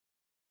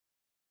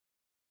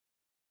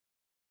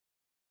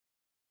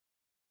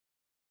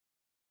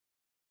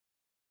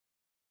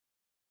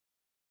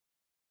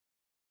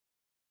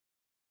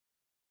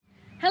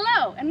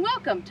Hello and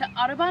welcome to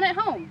Audubon at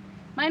Home.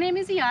 My name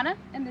is Ianna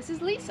and this is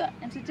Lisa,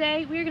 and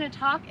today we're going to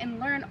talk and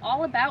learn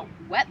all about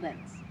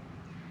wetlands.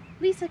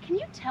 Lisa, can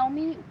you tell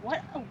me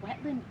what a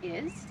wetland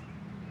is?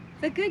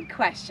 It's a good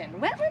question.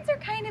 Wetlands are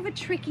kind of a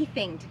tricky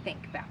thing to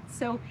think about.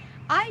 So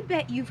I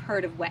bet you've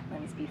heard of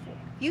wetlands before.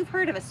 You've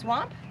heard of a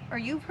swamp or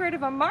you've heard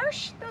of a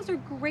marsh. Those are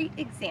great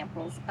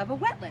examples of a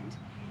wetland.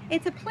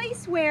 It's a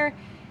place where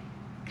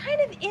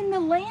kind of in the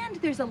land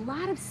there's a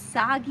lot of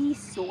soggy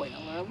soil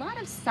or a lot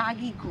of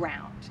soggy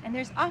ground, and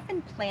there's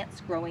often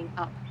plants growing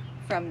up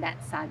from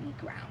that soggy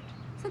ground.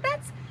 So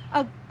that's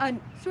a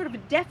sort of a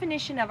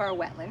definition of our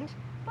wetland,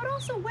 but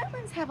also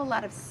wetlands have a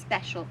lot of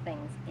special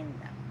things in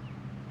them.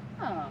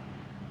 Oh,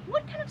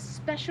 what kind of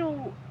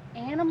special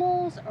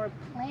animals or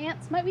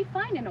plants might we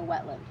find in a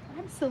wetland?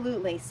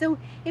 Absolutely. So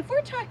if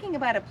we're talking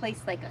about a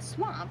place like a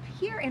swamp,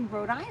 here in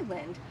Rhode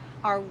Island,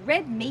 our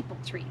red maple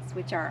trees,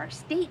 which are our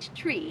state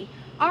tree,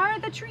 are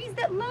the trees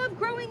that love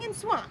growing in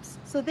swamps.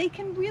 So they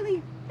can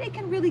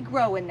really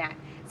grow in that.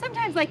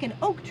 Sometimes like an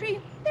oak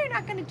tree, they're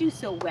not going to do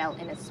so well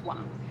in a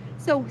swamp.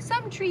 So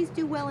some trees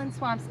do well in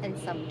swamps and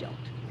some don't.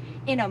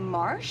 In a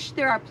marsh,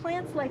 there are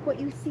plants like what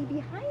you see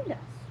behind us.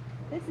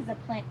 This is a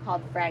plant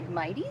called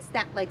Phragmites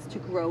that likes to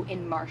grow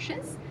in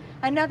marshes.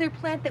 Another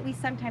plant that we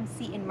sometimes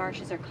see in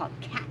marshes are called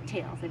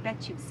cattails. I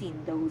bet you've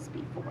seen those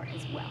before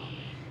as well.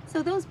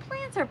 So those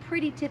plants are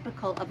pretty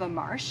typical of a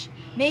marsh.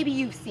 Maybe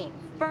you've seen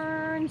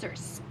ferns or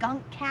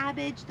skunk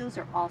cabbage. Those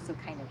are also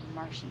kind of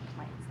marshy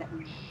plants that we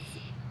might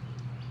see.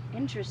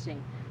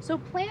 Interesting. So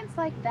plants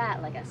like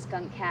that, like a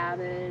skunk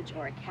cabbage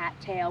or a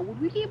cattail, would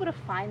we be able to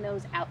find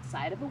those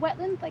outside of a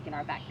wetland, like in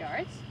our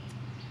backyards?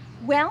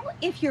 Well,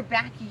 if your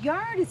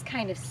backyard is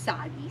kind of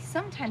soggy,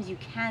 sometimes you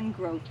can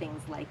grow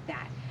things like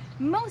that.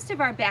 Most of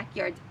our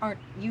backyards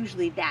aren't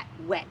usually that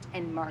wet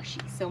and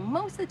marshy, so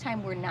most of the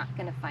time we're not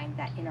going to find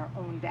that in our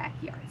own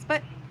backyards.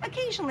 But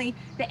occasionally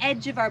the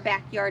edge of our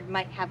backyard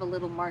might have a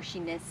little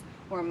marshiness,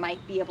 or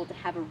might be able to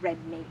have a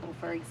red maple,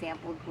 for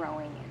example,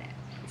 growing in it.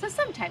 So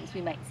sometimes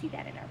we might see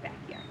that in our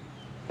backyard.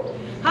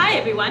 Hi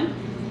everyone,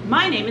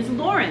 my name is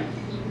Lauren.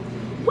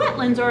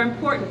 Wetlands are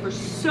important for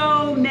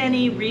so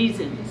many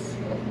reasons.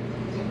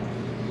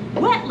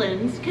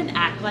 Wetlands can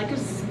act like a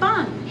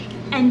sponge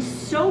and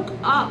soak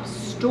up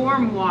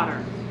storm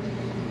water.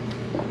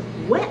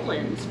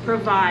 Wetlands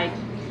provide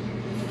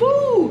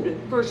food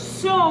for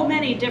so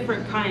many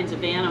different kinds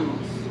of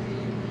animals.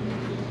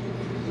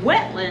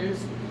 Wetlands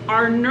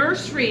are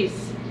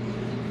nurseries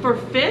for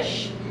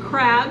fish,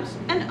 crabs,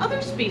 and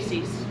other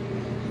species.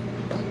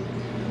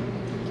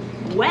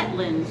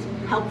 Wetlands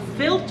help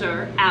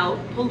filter out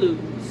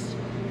pollutants.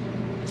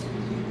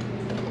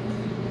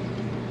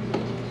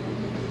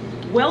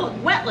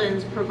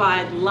 Wetlands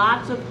provide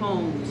lots of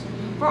homes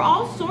for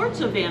all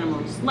sorts of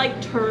animals,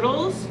 like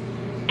turtles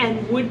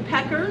and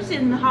woodpeckers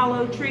in the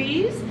hollow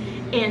trees,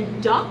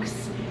 and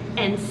ducks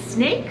and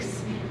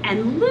snakes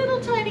and little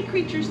tiny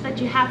creatures that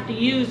you have to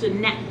use a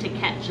net to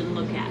catch and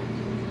look at.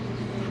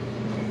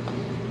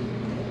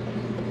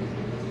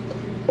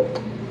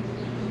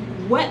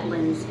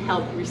 Wetlands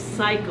help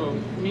recycle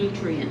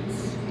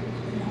nutrients.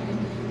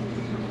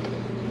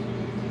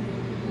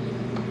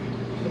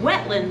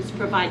 Wetlands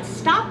provide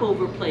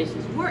stopover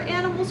places where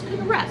animals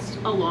can rest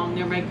along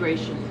their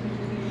migration.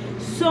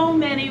 So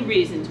many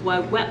reasons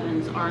why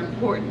wetlands are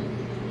important.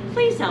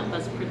 Please help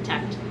us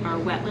protect our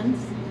wetlands.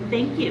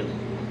 Thank you.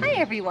 Hi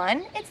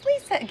everyone, it's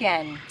Lisa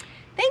again.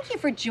 Thank you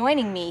for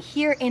joining me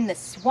here in the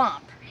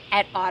swamp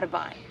at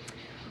Audubon.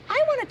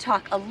 I want to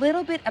talk a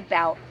little bit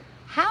about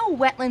how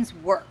wetlands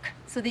work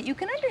so that you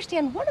can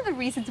understand one of the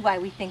reasons why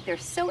we think they're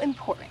so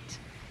important.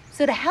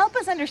 So to help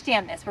us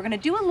understand this, we're going to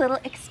do a little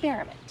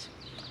experiment.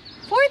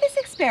 For this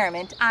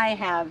experiment, I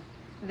have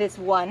this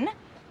one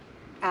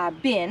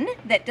bin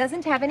that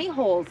doesn't have any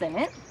holes in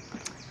it.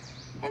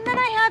 And then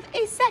I have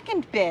a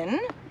second bin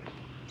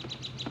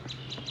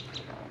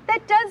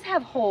that does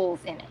have holes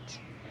in it.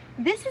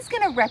 This is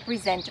going to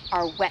represent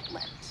our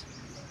wetland.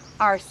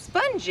 Our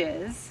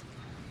sponges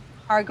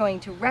are going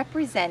to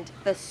represent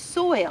the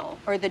soil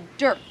or the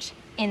dirt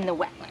in the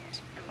wetland.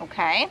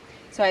 Okay?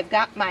 So I've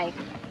got my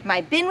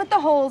bin with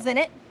the holes in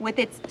it with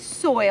its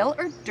soil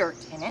or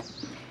dirt in it.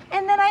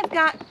 And then I've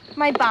got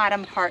my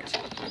bottom part,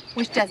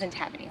 which doesn't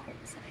have any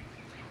holes in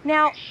it.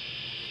 Now,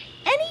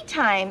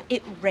 anytime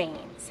it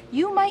rains,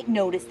 you might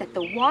notice that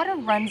the water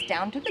runs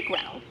down to the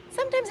ground.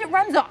 Sometimes it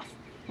runs off,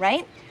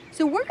 right?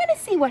 So we're going to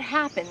see what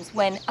happens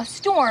when a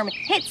storm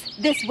hits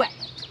this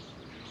wetland.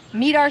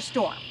 Meet our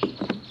storm.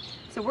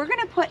 So we're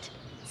going to put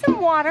some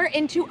water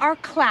into our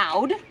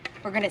cloud.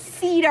 We're going to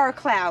seed our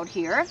cloud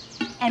here,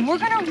 and we're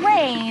going to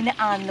rain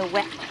on the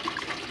wetland.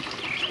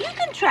 You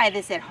can try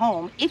this at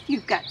home if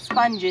you've got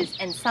sponges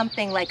and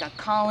something like a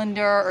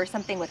colander or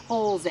something with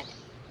holes in it.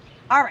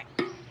 All right,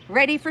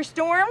 ready for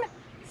storm?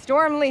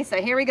 Storm Lisa,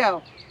 here we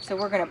go. So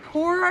we're gonna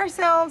pour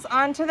ourselves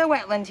onto the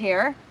wetland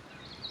here,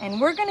 and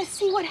we're gonna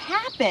see what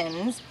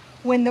happens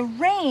when the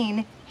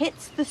rain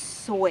hits the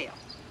soil,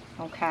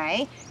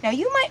 okay? Now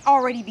you might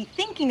already be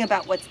thinking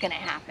about what's gonna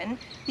happen,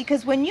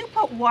 because when you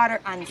put water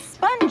on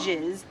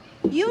sponges,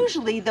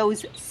 usually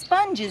those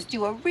sponges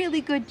do a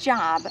really good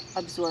job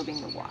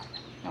absorbing the water,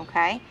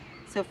 okay?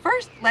 So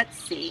first, let's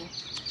see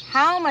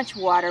how much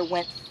water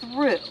went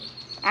through,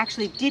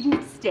 actually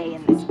didn't stay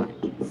in the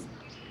sponges.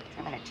 So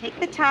I'm gonna take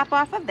the top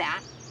off of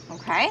that,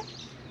 okay?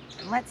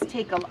 And let's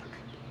take a look.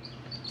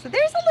 So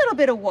there's a little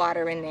bit of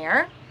water in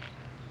there.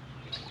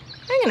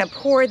 I'm gonna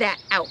pour that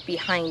out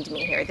behind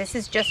me here. This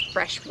is just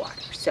fresh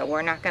water, so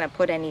we're not gonna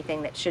put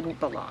anything that shouldn't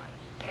belong,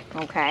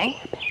 okay?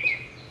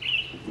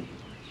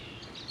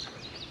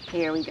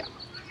 Here we go.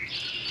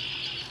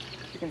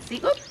 You can see,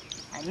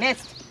 oops, I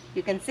missed.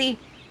 You can see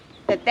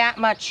that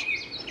much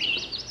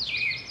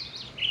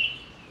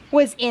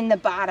was in the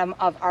bottom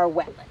of our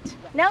wetland.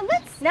 Now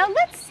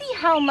let's see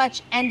how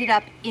much ended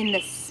up in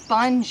the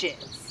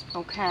sponges,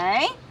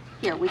 okay?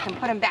 Here, we can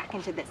put them back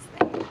into this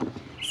thing.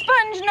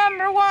 Sponge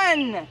number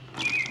 1.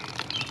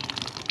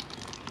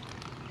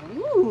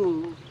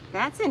 Ooh,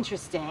 that's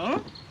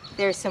interesting.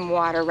 There's some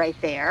water right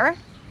there.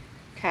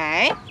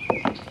 Okay.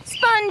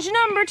 Sponge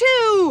number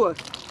 2.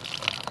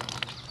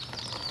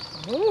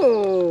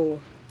 Ooh.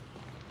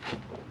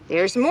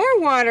 There's more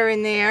water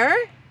in there.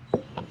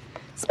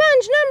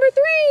 Sponge number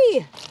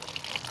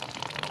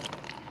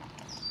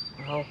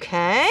 3.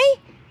 Okay.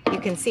 You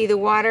can see the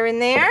water in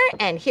there.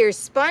 And here's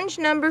sponge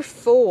number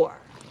 4.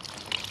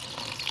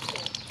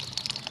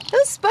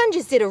 Those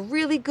sponges did a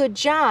really good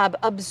job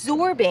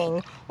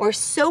absorbing or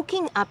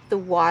soaking up the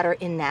water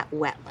in that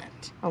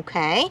wetland,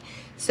 okay?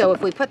 So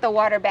if we put the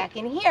water back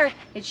in here,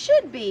 it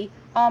should be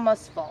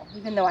almost full,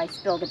 even though I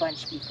spilled a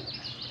bunch before.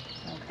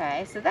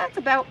 Okay, so that's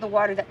about the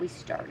water that we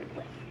started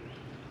with.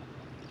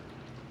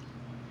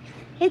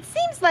 It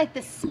seems like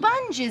the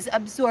sponges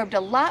absorbed a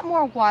lot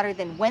more water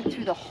than went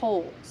through the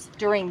holes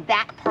during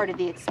that part of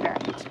the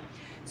experiment.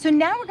 So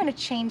now we're going to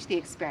change the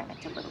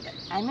experiment a little bit.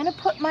 I'm going to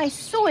put my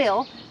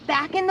soil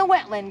back in the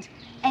wetland,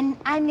 and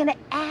I'm going to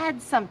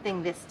add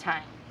something this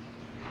time.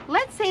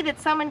 Let's say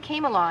that someone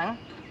came along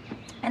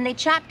and they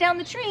chopped down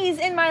the trees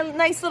in my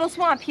nice little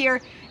swamp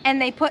here, and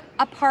they put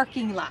a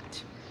parking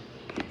lot.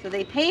 So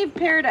they paved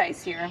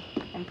paradise here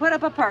and put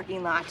up a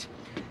parking lot.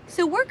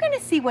 So we're going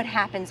to see what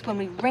happens when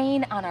we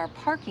rain on our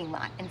parking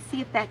lot and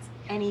see if that's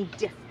any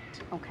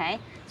different, okay?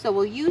 So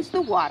we'll use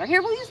the water.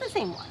 Here, we'll use the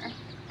same water.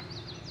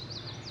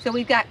 So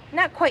we've got,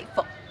 not quite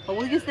full, but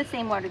we'll use the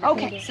same water.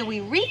 Okay, so we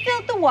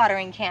refilled the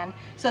watering can.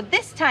 So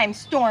this time,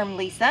 Storm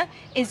Lisa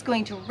is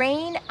going to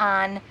rain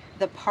on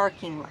the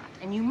parking lot.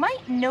 And you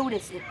might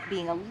notice it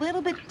being a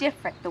little bit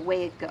different the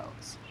way it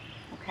goes.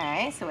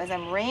 Okay, so as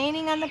I'm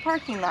raining on the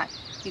parking lot,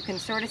 you can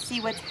sort of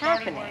see what's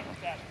happening.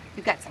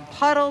 You've got some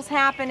puddles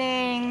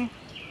happening.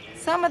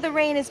 Some of the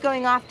rain is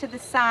going off to the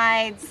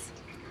sides.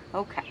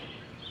 Okay,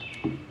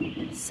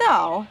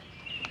 so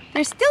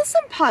there's still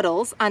some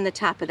puddles on the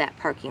top of that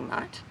parking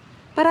lot,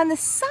 but on the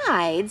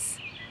sides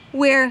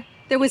where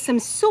there was some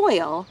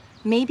soil,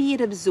 maybe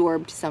it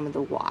absorbed some of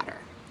the water.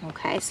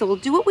 Okay, so we'll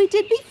do what we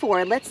did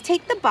before. Let's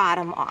take the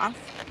bottom off.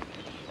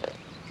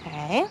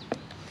 Okay,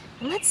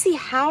 and let's see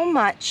how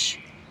much.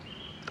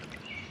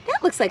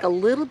 That looks like a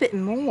little bit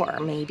more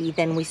maybe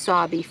than we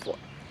saw before.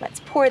 Let's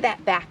pour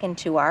that back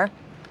into our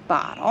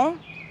bottle.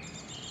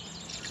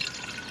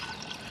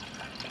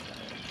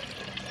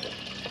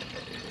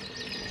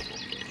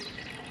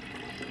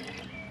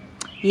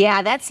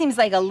 Yeah, that seems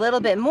like a little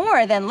bit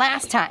more than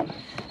last time.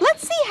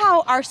 Let's see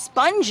how our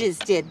sponges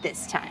did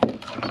this time.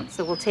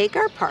 So we'll take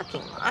our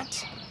parking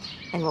lot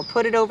and we'll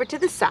put it over to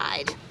the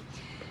side.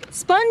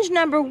 Sponge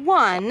number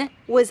 1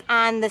 was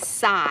on the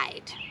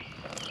side.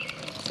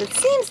 So it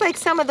seems like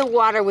some of the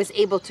water was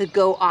able to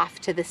go off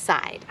to the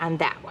side on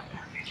that one.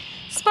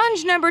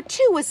 Sponge number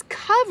 2 was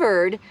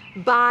covered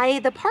by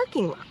the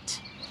parking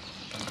lot.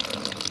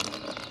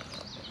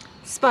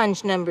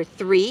 Sponge number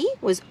 3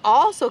 was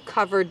also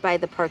covered by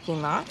the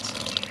parking lot.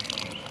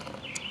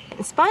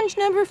 And sponge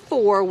number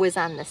 4 was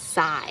on the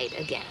side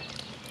again.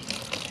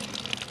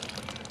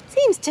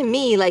 Seems to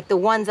me like the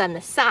ones on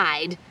the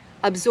side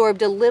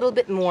absorbed a little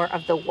bit more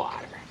of the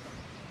water.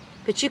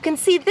 But you can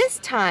see this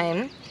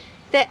time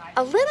that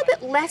a little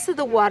bit less of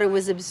the water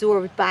was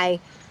absorbed by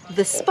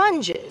the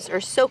sponges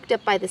or soaked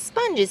up by the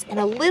sponges, and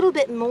a little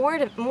bit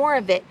more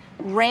of it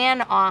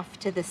ran off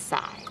to the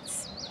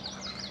sides.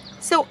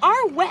 So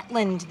our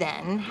wetland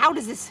then, how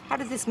does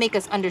this make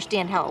us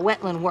understand how a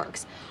wetland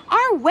works?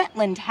 Our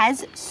wetland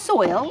has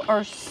soil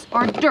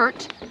or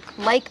dirt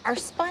like our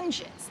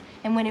sponges.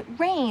 And when it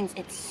rains,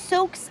 it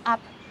soaks up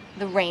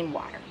the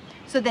rainwater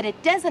so that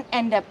it doesn't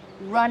end up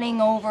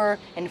running over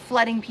and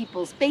flooding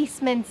people's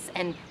basements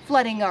and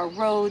flooding our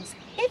roads.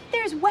 If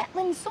there's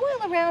wetland soil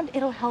around,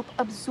 it'll help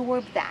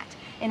absorb that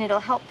and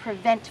it'll help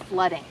prevent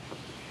flooding.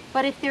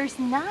 But if there's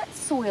not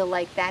soil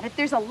like that, if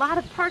there's a lot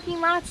of parking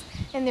lots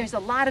and there's a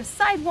lot of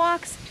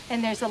sidewalks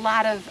and there's a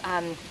lot of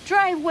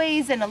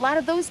driveways and a lot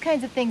of those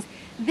kinds of things,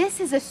 this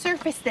is a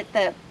surface that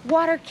the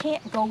water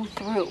can't go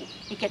through.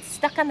 It gets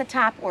stuck on the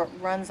top or it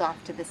runs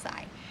off to the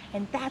side.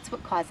 And that's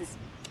what causes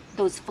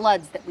those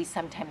floods that we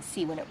sometimes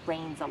see when it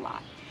rains a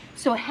lot.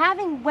 So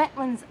having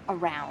wetlands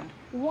around,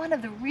 one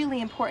of the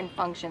really important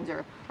functions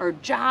or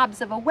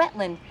jobs of a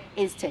wetland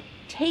is to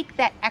take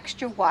that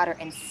extra water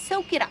and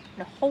soak it up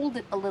and hold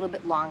it a little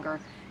bit longer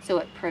so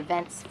it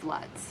prevents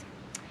floods.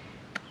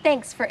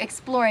 Thanks for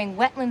exploring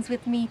wetlands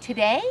with me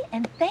today,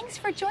 and thanks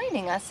for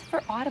joining us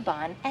for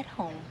Audubon at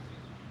Home.